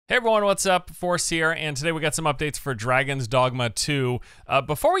Hey everyone, what's up? Force here, and today we got some updates for Dragon's Dogma 2.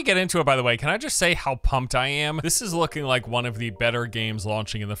 Before we get into it, by the way, can I just say how pumped I am? This is looking like one of the better games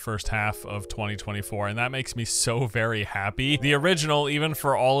launching in the first half of 2024, and that makes me so very happy. The original, even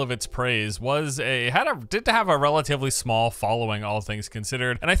for all of its praise, did have a relatively small following, all things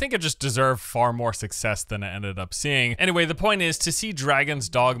considered, and I think it just deserved far more success than it ended up seeing. Anyway, the point is to see Dragon's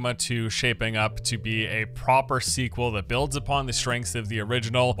Dogma 2 shaping up to be a proper sequel that builds upon the strengths of the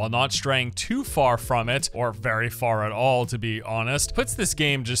original, while not straying too far from it, or very far at all, to be honest, puts this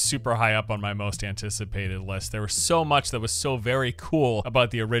game just super high up on my most anticipated list. There was so much that was so very cool about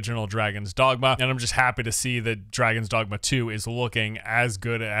the original Dragon's Dogma, and I'm just happy to see that Dragon's Dogma 2 is looking as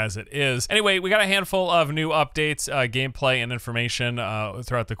good as it is. Anyway, we got a handful of new updates, gameplay, and information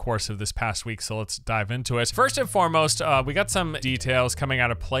throughout the course of this past week, so let's dive into it. First and foremost, we got some details coming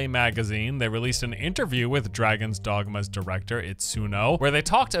out of Play Magazine. They released an interview with Dragon's Dogma's director, Itsuno, where they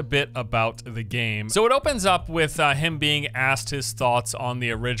talked a bit about the game. So it opens up with him being asked his thoughts on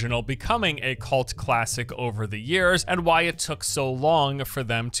the original becoming a cult classic over the years and why it took so long for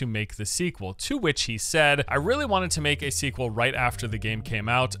them to make the sequel, to which he said, "I really wanted to make a sequel right after the game came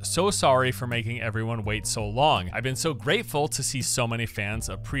out. So sorry for making everyone wait so long. I've been so grateful to see so many fans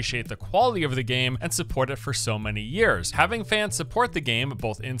appreciate the quality of the game and support it for so many years. Having fans support the game,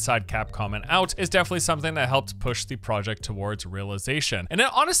 both inside Capcom and out, is definitely something that helped push the project towards realization." And it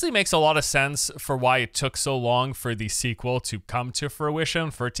honestly makes a lot of sense for why it took so long for the sequel to come to fruition,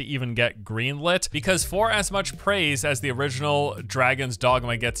 for it to even get greenlit, because for as much praise as the original Dragon's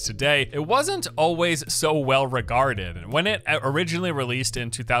Dogma gets today, it wasn't always so well regarded. When it originally released in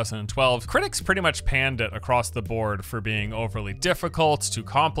 2012, critics pretty much panned it across the board for being overly difficult, too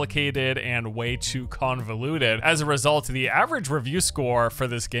complicated, and way too convoluted. As a result, the average review score for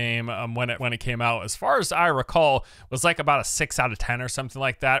this game when it came out, as far as I recall, was like about a 6 out of 10 or something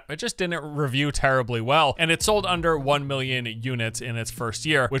like that. It just didn't review terribly well, and it sold under 1 million units in its first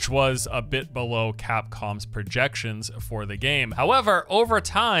year, which was a bit below Capcom's projections for the game. However, over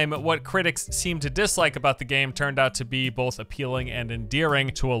time, what critics seemed to dislike about the game turned out to be both appealing and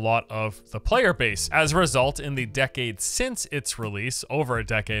endearing to a lot of the player base. As a result, in the decade since its release, over a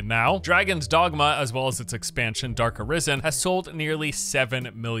decade now, Dragon's Dogma, as well as its expansion Dark Arisen, has sold nearly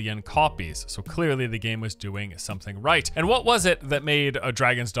 7 million copies. So clearly the game was doing something right. And what was it that made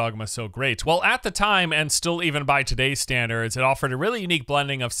Dragon's Dogma so great? Well, at the time, and still even by today's standards, it offered a really unique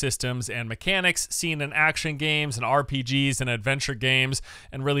blending of systems and mechanics seen in action games and RPGs and adventure games,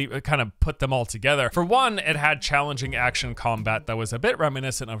 and really kind of put them all together. For one, it had challenging action combat that was a bit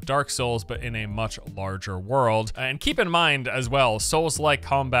reminiscent of Dark Souls, but in a much larger world. And keep in mind as well, Souls-like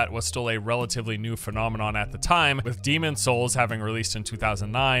combat was still a relatively new phenomenon at the time, with Demon Souls having released in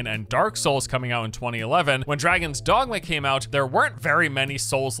 2009 and Dark Souls coming out in 2011. When Dragon's Dogma came out, there weren't very many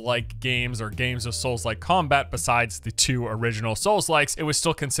Souls-like games or games of Souls-like combat besides the two original Souls-likes. It was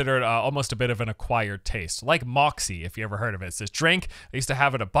still considered almost a bit of an acquired taste, like Moxie, if you ever heard of it. It's this drink. I used to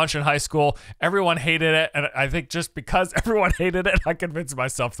have it a bunch in high school. Everyone hated it, and I think just because everyone hated it, I convinced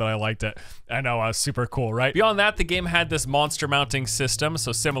myself that I liked it. I know, super cool, right? Beyond that, the game had this monster mounting system,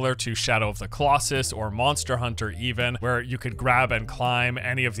 so similar to Shadow of the Colossus or Monster Hunter even, where you could grab and climb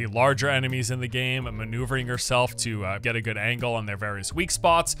any of the larger enemies in the game, maneuvering yourself to get a good angle on their various weak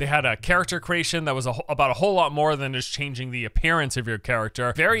spots. They had a character creation that was about a whole lot more than just changing the appearance of your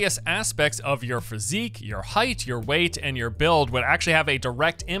character. Various aspects of your physique, your height, your weight, and your build would actually have a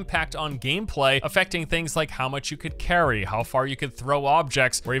direct impact on gameplay, affecting things like how much you could carry, how far you could throw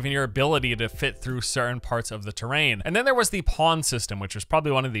objects, or even your ability to fit through certain parts of the terrain. And then there was the pawn system, which was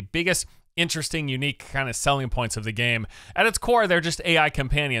probably one of the biggest interesting, unique kind of selling points of the game. At its core, they're just AI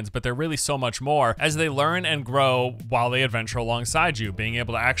companions, but they're really so much more as they learn and grow while they adventure alongside you, being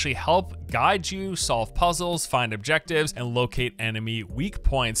able to actually help guide you, solve puzzles, find objectives, and locate enemy weak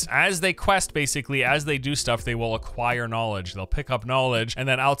points. As they quest, basically, as they do stuff, they will acquire knowledge. They'll pick up knowledge, and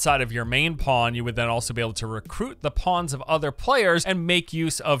then outside of your main pawn, you would then also be able to recruit the pawns of other players and make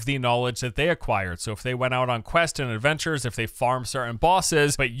use of the knowledge that they acquired. So if they went out on quests and adventures, if they farmed certain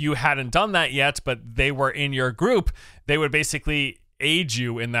bosses, but you hadn't done that yet, but they were in your group, they would basically aid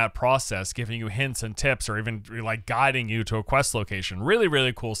you in that process, giving you hints and tips, or even like guiding you to a quest location. Really,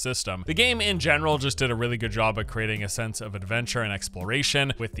 really cool system. The game in general just did a really good job at creating a sense of adventure and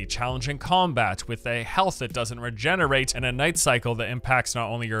exploration, with the challenging combat, with a health that doesn't regenerate, and a night cycle that impacts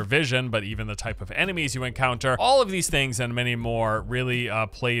not only your vision, but even the type of enemies you encounter. All of these things and many more really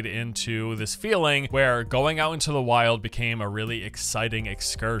played into this feeling where going out into the wild became a really exciting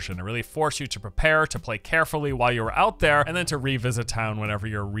excursion. It really forced you to prepare, to play carefully while you were out there, and then to revisit town whenever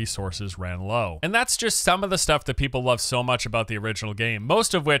your resources ran low. And that's just some of the stuff that people love so much about the original game,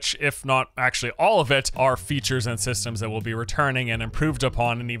 most of which, if not actually all of it, are features and systems that will be returning and improved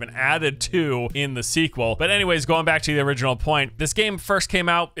upon and even added to in the sequel. But anyways, going back to the original point, this game first came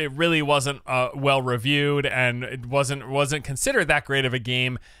out, it really wasn't well reviewed, and it wasn't considered that great of a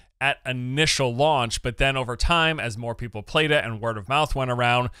game at initial launch, but then over time, as more people played it and word of mouth went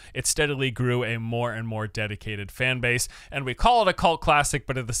around, it steadily grew a more and more dedicated fan base. And we call it a cult classic,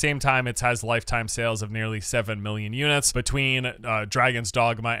 but at the same time, it has lifetime sales of nearly 7 million units between Dragon's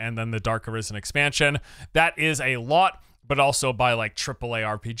Dogma and then the Dark Arisen expansion. That is a lot, but also by like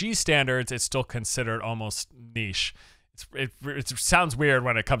AAA RPG standards, it's still considered almost niche. It sounds weird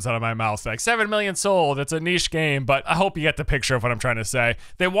when it comes out of my mouth, like 7 million sold, it's a niche game, but I hope you get the picture of what I'm trying to say.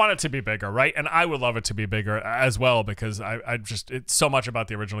 They want it to be bigger, right? And I would love it to be bigger as well, because it's so much about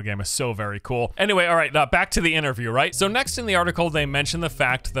the original game is so very cool. Anyway, all right, back to the interview, right? So next in the article, they mention the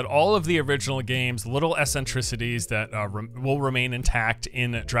fact that all of the original game's little eccentricities that will remain intact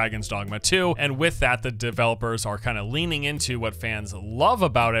in Dragon's Dogma 2, and with that, the developers are kind of leaning into what fans love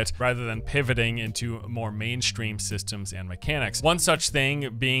about it rather than pivoting into more mainstream systems and mechanics. One such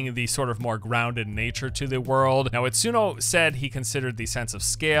thing being the sort of more grounded nature to the world. Now, Itsuno said he considered the sense of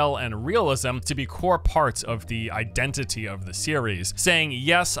scale and realism to be core parts of the identity of the series, saying,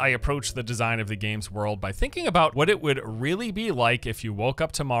 "Yes, I approached the design of the game's world by thinking about what it would really be like if you woke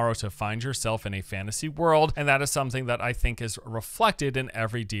up tomorrow to find yourself in a fantasy world, and that is something that I think is reflected in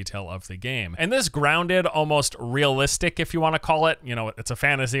every detail of the game." And this grounded, almost realistic, if you want to call it, you know, it's a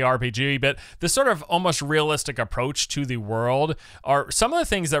fantasy RPG, but this sort of almost realistic approach to the world are some of the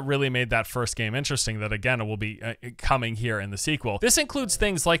things that really made that first game interesting that, again, will be coming here in the sequel. This includes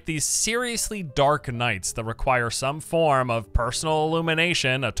things like these seriously dark nights that require some form of personal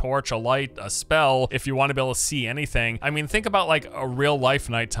illumination, a torch, a light, a spell, if you want to be able to see anything. I mean, think about like a real life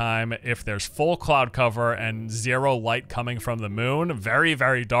nighttime if there's full cloud cover and zero light coming from the moon, very,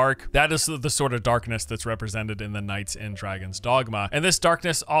 very dark. That is the sort of darkness that's represented in the nights in Dragon's Dogma. And this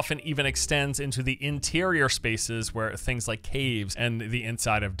darkness often even extends into the interior spaces where things like caves and the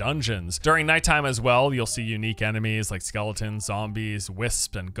inside of dungeons. During nighttime as well, you'll see unique enemies like skeletons, zombies,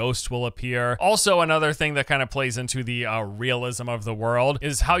 wisps, and ghosts will appear. Also, another thing that kind of plays into the realism of the world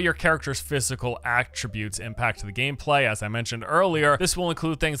is how your character's physical attributes impact the gameplay. As I mentioned earlier, this will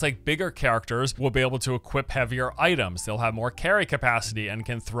include things like bigger characters will be able to equip heavier items. They'll have more carry capacity and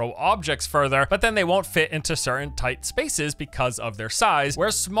can throw objects further, but then they won't fit into certain tight spaces because of their size,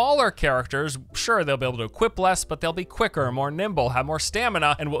 whereas smaller characters, sure, they'll be able to equip less, but they'll be quicker, more nimble, have more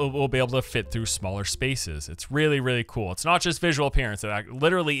stamina, and will be able to fit through smaller spaces. It's really, really cool. It's not just visual appearance. It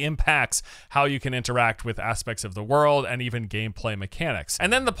literally impacts how you can interact with aspects of the world and even gameplay mechanics.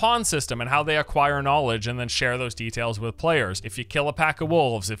 And then the pawn system and how they acquire knowledge and then share those details with players. If you kill a pack of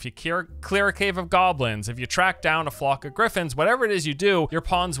wolves, if you clear a cave of goblins, if you track down a flock of griffins, whatever it is you do, your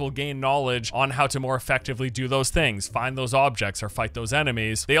pawns will gain knowledge on how to more effectively do those things, find those objects, or fight those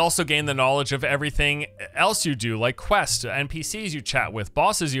enemies. They also gain the knowledge of everything else you do, like quests, NPCs you chat with,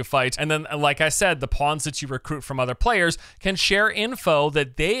 bosses you fight, and then, like I said, the pawns that you recruit from other players can share info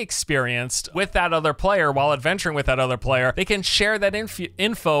that they experienced with that other player while adventuring with that other player. They can share that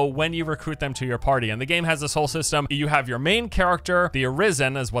info when you recruit them to your party. And the game has this whole system. You have your main character, the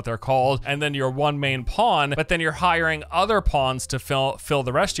Arisen is what they're called, and then your one main pawn, but then you're hiring other pawns to fill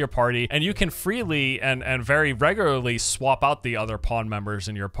the rest of your party, and you can freely and very regularly swap out the other pawn members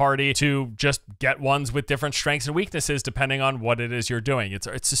in your party to just get ones with different strengths and weaknesses depending on what it is you're doing. It's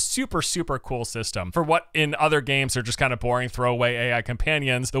a super, super cool system. For what in other games are just kind of boring throwaway AI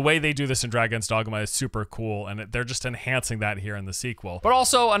companions, the way they do this in Dragon's Dogma is super cool, and they're just enhancing that here in the sequel. But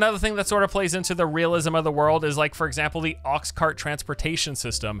also, another thing that sort of plays into the realism of the world is, like, for example, the ox cart transportation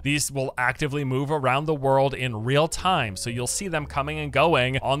system. These will actively move around the world in real time, so you'll see them coming and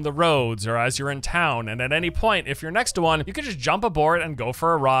going on the roads or as you're in town, and at any point, if you're next to one, you can just jump aboard and go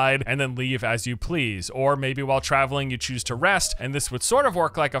for a ride and then leave as you please. Or maybe while traveling, you choose to rest, and this would sort of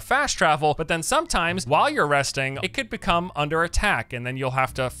work like a fast travel, but then sometimes while you're resting, it could become under attack, and then you'll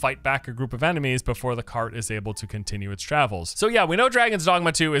have to fight back a group of enemies before the cart is able to continue its travels. So yeah, we know Dragon's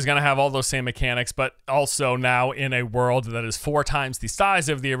Dogma 2 is going to have all those same mechanics, but also now in a world that is 4 times the size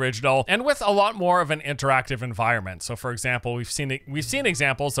of the original, and with a lot more of an interactive environment. So for example, we've seen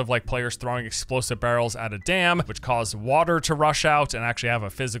examples of like players throwing explosive barrels at a dam, which cause water to rush out and actually have a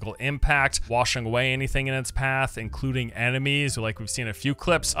physical impact, washing away anything in its path. path, including enemies. Like we've seen a few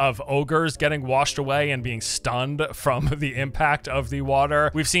clips of ogres getting washed away and being stunned from the impact of the water.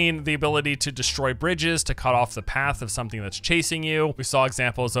 We've seen the ability to destroy bridges to cut off the path of something that's chasing you. We saw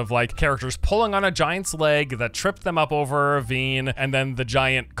examples of like characters pulling on a giant's leg that tripped them up over a ravine, and then the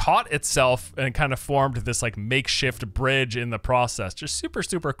giant caught itself and kind of formed this like makeshift bridge in the process. Just super,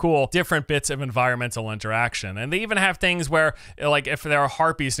 super cool. Different bits of environmental interaction. And they even have things where, like, if there are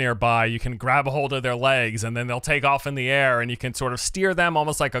harpies nearby, you can grab a hold of their legs and then they'll take off in the air and you can sort of steer them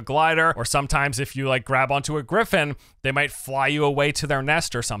almost like a glider. Or sometimes if you like grab onto a griffin, they might fly you away to their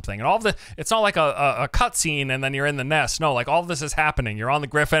nest or something. And all of the, it's not like a cutscene and then you're in the nest. No, like all of this is happening. You're on the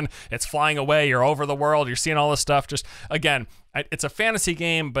griffin, it's flying away, you're over the world, you're seeing all this stuff. Just, again, it's a fantasy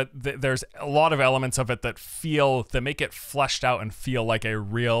game, but there's a lot of elements of it that make it fleshed out and feel like a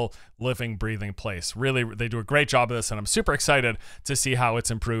real living, breathing place. Really, they do a great job of this, and I'm super excited to see how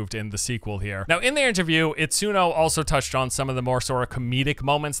it's improved in the sequel here. Now, in the interview, Itsuno also touched on some of the more sort of comedic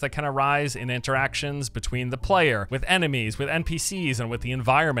moments that can arise in interactions between the player, with enemies, with NPCs, and with the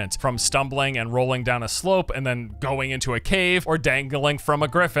environment, from stumbling and rolling down a slope and then going into a cave, or dangling from a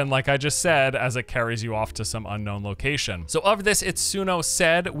griffin, like I just said, as it carries you off to some unknown location. So of this, Itsuno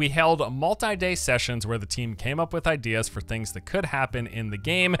said, "We held multi-day sessions where the team came up with ideas for things that could happen in the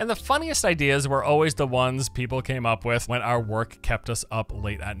game, and the funniest ideas were always the ones people came up with when our work kept us up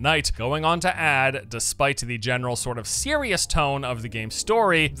late at night." Going on to add, despite the general sort of serious tone of the game's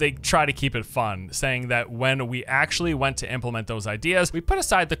story, they try to keep it fun, saying that when we actually went to implement those ideas, we put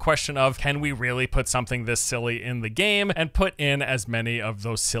aside the question of, can we really put something this silly in the game, and put in as many of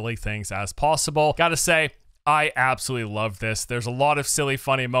those silly things as possible. Gotta say, I absolutely love this. There's a lot of silly,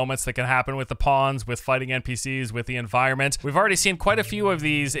 funny moments that can happen with the pawns, with fighting NPCs, with the environment. We've already seen quite a few of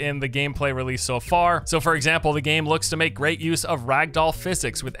these in the gameplay release so far. So for example, the game looks to make great use of ragdoll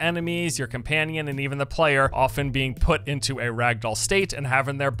physics, with enemies, your companion, and even the player often being put into a ragdoll state and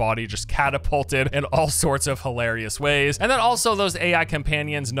having their body just catapulted in all sorts of hilarious ways. And then also those AI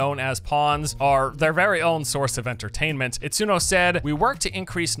companions known as pawns are their very own source of entertainment. Itsuno said, "We work to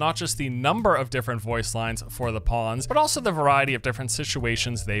increase not just the number of different voice lines for the pawns, but also the variety of different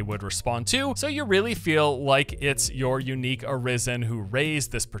situations they would respond to, so you really feel like it's your unique Arisen who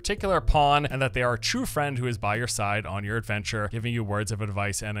raised this particular pawn, and that they are a true friend who is by your side on your adventure, giving you words of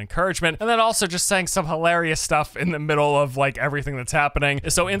advice and encouragement," and then also just saying some hilarious stuff in the middle of like everything that's happening.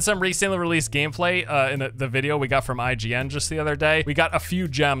 So in some recently released gameplay, in the video we got from IGN just the other day, we got a few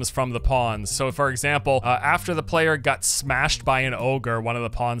gems from the pawns. So for example, after the player got smashed by an ogre, one of the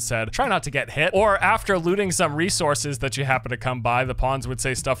pawns said, "Try not to get hit," or after looting some resources that you happen to come by, the pawns would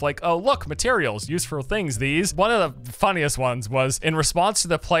say stuff like, "Oh, look, materials, useful things these." One of the funniest ones was in response to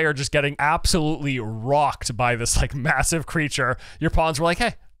the player just getting absolutely rocked by this like massive creature, your pawns were like,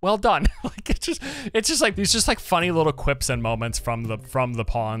 "Hey, well done." Like it's just like these just like funny little quips and moments from the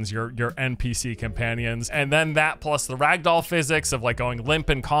pawns, your NPC companions. And then that plus the ragdoll physics of like going limp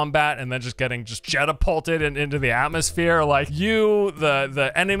in combat and then just getting just catapulted into the atmosphere. Like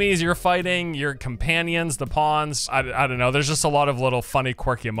the enemies you're fighting, your companions, the pawns, I don't know. There's just a lot of little funny,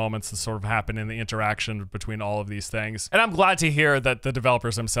 quirky moments that sort of happen in the interaction between all of these things. And I'm glad to hear that the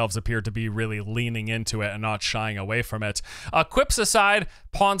developers themselves appear to be really leaning into it and not shying away from it. Quips aside,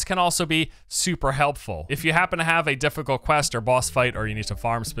 pawns can also be super helpful. If you happen to have a difficult quest or boss fight, or you need to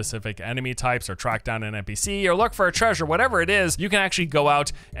farm specific enemy types or track down an NPC or look for a treasure, whatever it is, you can actually go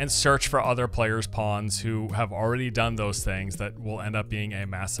out and search for other players' pawns who have already done those things that will end up being a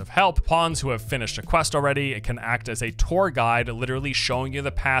massive help. Pawns who have finished a quest already, it can act as a tour guide, literally showing you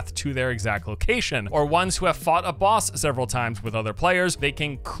the path to their exact location. Or ones who have fought a boss several times with other players, they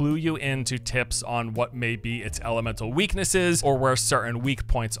can clue you into tips on what may be its elemental weaknesses or where certain weak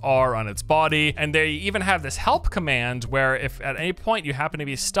points are on its body. And they even have this help command where if at any point you happen to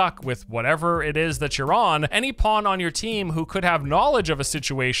be stuck with whatever it is that you're on, any pawn on your team who could have knowledge of a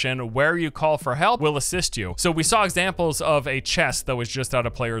situation where you call for help will assist you. So we saw examples of a chest that was just out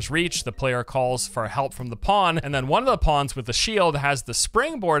of player's reach. The player calls for help from the pawn, and then one of the pawns with the shield has the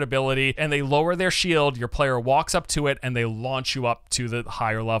springboard ability, and they lower their shield, your player walks up to it, and they launch you up to the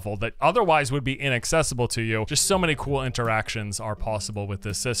higher level that otherwise would be inaccessible to you. Just so many cool interactions are possible with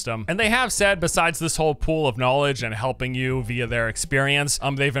this system. And they have said, besides this whole pool of knowledge and helping you via their experience,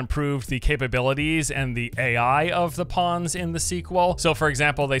 they've improved the capabilities and the AI of the pawns in the sequel. So for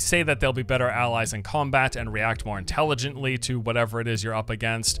example, they say that they'll be better allies in combat and react more intelligently to whatever it is you're up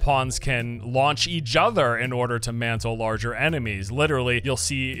against. Pawns can launch each other in order to mantle larger enemies. Literally, you'll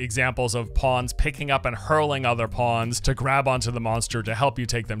see examples of pawns picking up and hurling other pawns to grab onto the monster to help you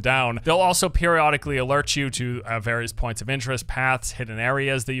take them down. They'll also periodically alert you to various points of interest, paths, hidden areas,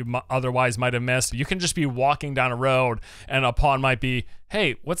 areas that you otherwise might have missed. You can just be walking down a road and a pawn might be,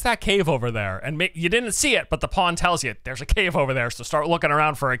 hey, what's that cave over there? And you didn't see it, but the pawn tells you there's a cave over there, so start looking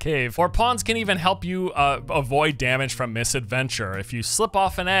around for a cave. Or pawns can even help you avoid damage from misadventure. If you slip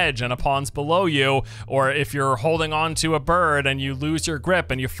off an edge and a pawn's below you, or if you're holding on to a bird and you lose your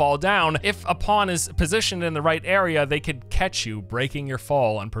grip and you fall down, if a pawn is positioned in the right area, they could catch you, breaking your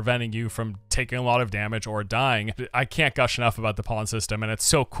fall and preventing you from taking a lot of damage or dying. I can't gush enough about the pawn system, and it's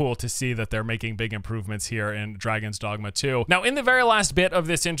so cool to see that they're making big improvements here in Dragon's Dogma 2. Now, in the very last bit of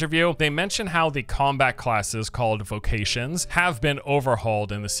this interview, they mention how the combat classes called vocations have been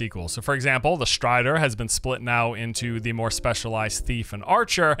overhauled in the sequel. So for example, the Strider has been split now into the more specialized Thief and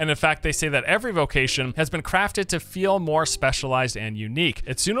Archer, and in fact they say that every vocation has been crafted to feel more specialized and unique.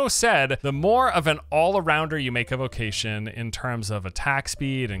 Itsuno said, the more of an all-arounder you make a vocation in terms of attack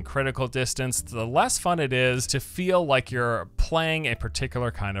speed and critical distance, the less fun it is to feel like you're playing a particular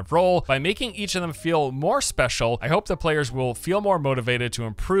kind of role. By making each of them feel more special, I hope the players will feel more motivated to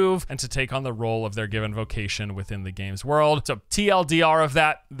improve and to take on the role of their given vocation within the game's world. So TLDR of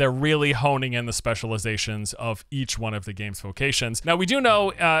that, they're really honing in the specializations of each one of the game's vocations. Now we do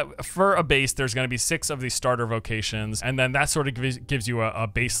know for a base, there's going to be 6 of these starter vocations, and then that sort of gives you a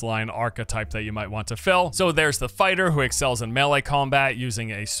baseline archetype that you might want to fill. So there's the Fighter, who excels in melee combat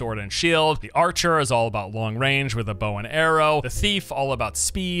using a sword and shield. The Archer is all about long range with a bow and arrow. The Thief, all about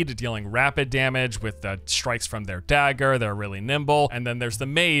speed, dealing rapid damage with the strikes from their dagger. They're really nimble. And then there's the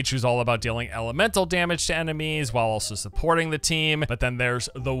Mage, who's all about dealing elemental damage to enemies while also supporting the team. But then there's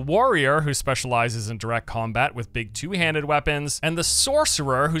the Warrior, who specializes in direct combat with big two-handed weapons. And the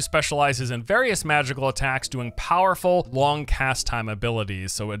Sorcerer, who specializes in various magical attacks doing powerful, long cast time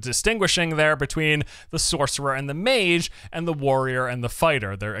abilities. So distinguishing there between the Sorcerer and the Mage, and the Warrior and the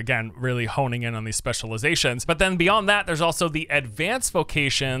Fighter. They're, again, really honing in on these specializations. But then beyond that, there's also the Advanced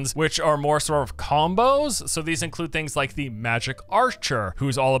Vocations, which are more sort of combos. So these include things like the Magic Archer,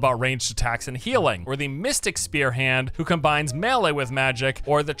 who's all about ranged attacks and healing, or the Mystic Spearhand, who combines melee with magic,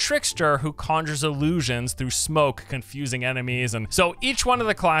 or the Trickster, who conjures illusions through smoke, confusing enemies. And so each one of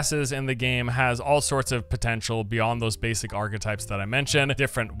the classes in the game has all sorts of potential beyond those basic archetypes that I mentioned.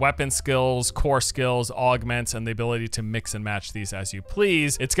 Different weapon skills, core skills, augments, and the ability to mix and match these as you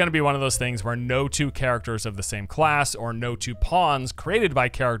please. It's going to be one of those things where no two characters of the same class or no two pawns created by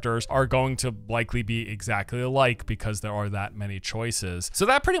characters are going to likely be exactly alike because there are that many choices. So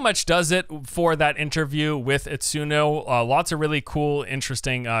that pretty much does it for that interview with Itsuno. Lots of really cool,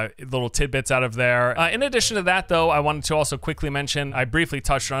 interesting little tidbits out of there. In addition to that, though, I wanted to also quickly mention, I briefly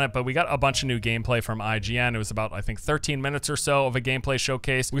touched on it, but we got a bunch of new gameplay from IGN. It was about, I think, 13 minutes or so of a gameplay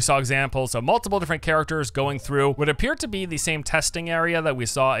showcase. We saw examples of multiple different characters going through what appeared to be the same testing area that we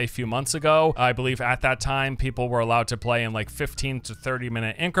saw a few months ago. I believe at that time, people were allowed to play in like 15 to 30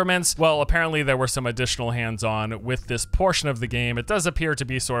 minute increments. Well, apparently there were some additional hands-on with this portion of the game. It does appear to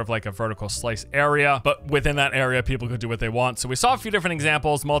be sort of like a vertical slice area, but within that area, people could do what they want. So we saw a few different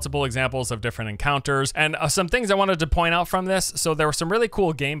examples, multiple examples of different encounters, and some things I wanted to point out from this. So there were some really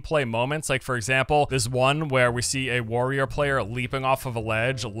cool gameplay moments, like for example, this one where we see a warrior player leaping off of a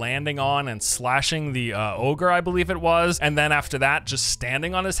ledge, landing on and slashing the ogre, I believe it was, and then after that, just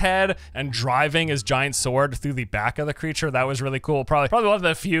standing on his head and driving his giant sword through the back of the creature. That was really cool. Probably one of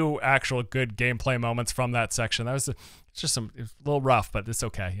the few actual good gameplay moments from that section. That was it's just a little rough, but it's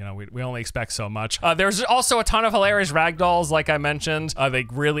okay. You know, we only expect so much. There's also a ton of hilarious ragdolls, like I mentioned. They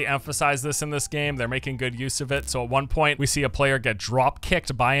really emphasize this in this game. They're making good use of it. So at one point, we see a player get drop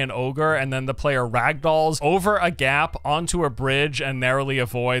kicked by an ogre, and then the player ragdolls over a gap onto a bridge and narrowly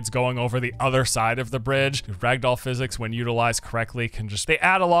avoids going over the other side of the bridge. Ragdoll physics, when utilized correctly, they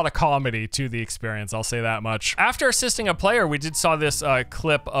add a lot of comedy to the experience. I'll say that much. After assisting a player, we saw this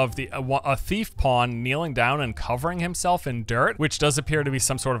clip of a thief pawn kneeling down and covering himself in dirt, which does appear to be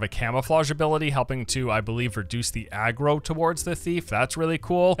some sort of a camouflage ability, helping to, I believe, reduce the aggro towards the thief. That's really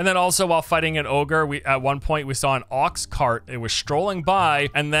cool. And then also while fighting an ogre, at one point we saw an ox cart. It was strolling by,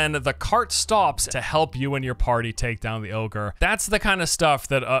 and then the cart stops to help you and your party take down the ogre. That's the kind of stuff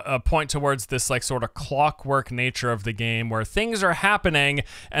that point towards this like sort of clockwork nature of the game, where things are happening,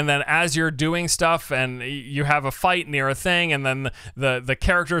 and then as you're doing stuff and you have a fight near a thing, and then the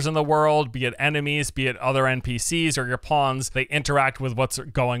characters in the world, be it enemies, be it other NPCs, or your pawns, they interact with what's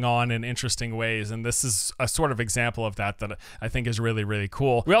going on in interesting ways. And this is a sort of example of that I think is really, really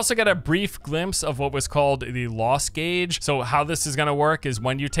cool. We also get a brief glimpse of what was called the loss gauge. So how this is going to work is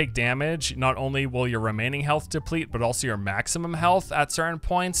when you take damage, not only will your remaining health deplete, but also your maximum health at certain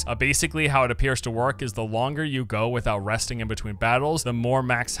points. Basically, how it appears to work is the longer you go without resting in between battles, the more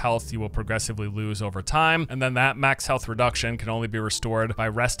max health you will progressively lose over time. And then that max health reduction can only be restored by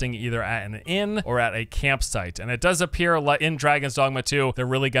resting either at an inn or at a campsite. And it does appear in Dragon's Dogma 2, they're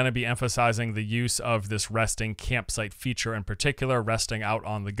really going to be emphasizing the use of this resting campsite feature in particular, resting out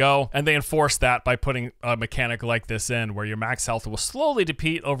on the go. And they enforce that by putting a mechanic like this in, where your max health will slowly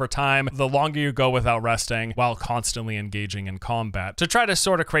deplete over time the longer you go without resting while constantly engaging in combat, to try to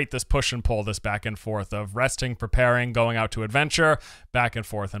sort of create this push and pull, this back and forth of resting, preparing, going out to adventure, back and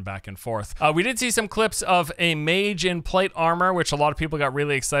forth and back and forth. We did see some clips of a mage in plate armor, which a lot of people got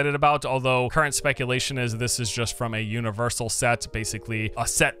really excited about, although current speculation is this is just from a universal set, basically a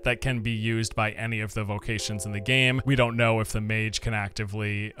set that can be used by any of the vocations in the game. We don't know if the mage can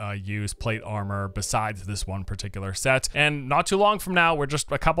actively use plate armor besides this one particular set. And not too long from now, we're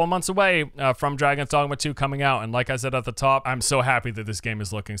just a couple of months away from Dragon's Dogma 2 coming out. And like I said at the top, I'm so happy that this game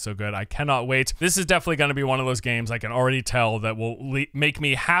is looking so good. I cannot wait. This is definitely going to be one of those games I can already tell that will make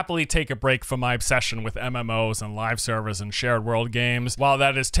me happily take a break from my obsession with MMOs and live servers and shared world games. While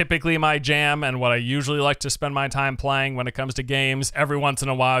that is typically my jam and what I usually like to spend my time playing when it comes to games, every once in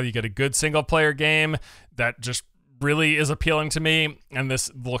a while you get a good single player game that just really is appealing to me, and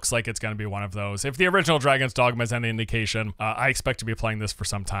this looks like it's going to be one of those. If the original Dragon's Dogma is any indication, I expect to be playing this for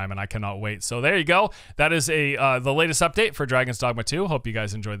some time, and I cannot wait. So there you go. That is the latest update for Dragon's Dogma 2. Hope you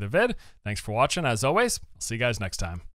guys enjoyed the vid. Thanks for watching. As always, I'll see you guys next time.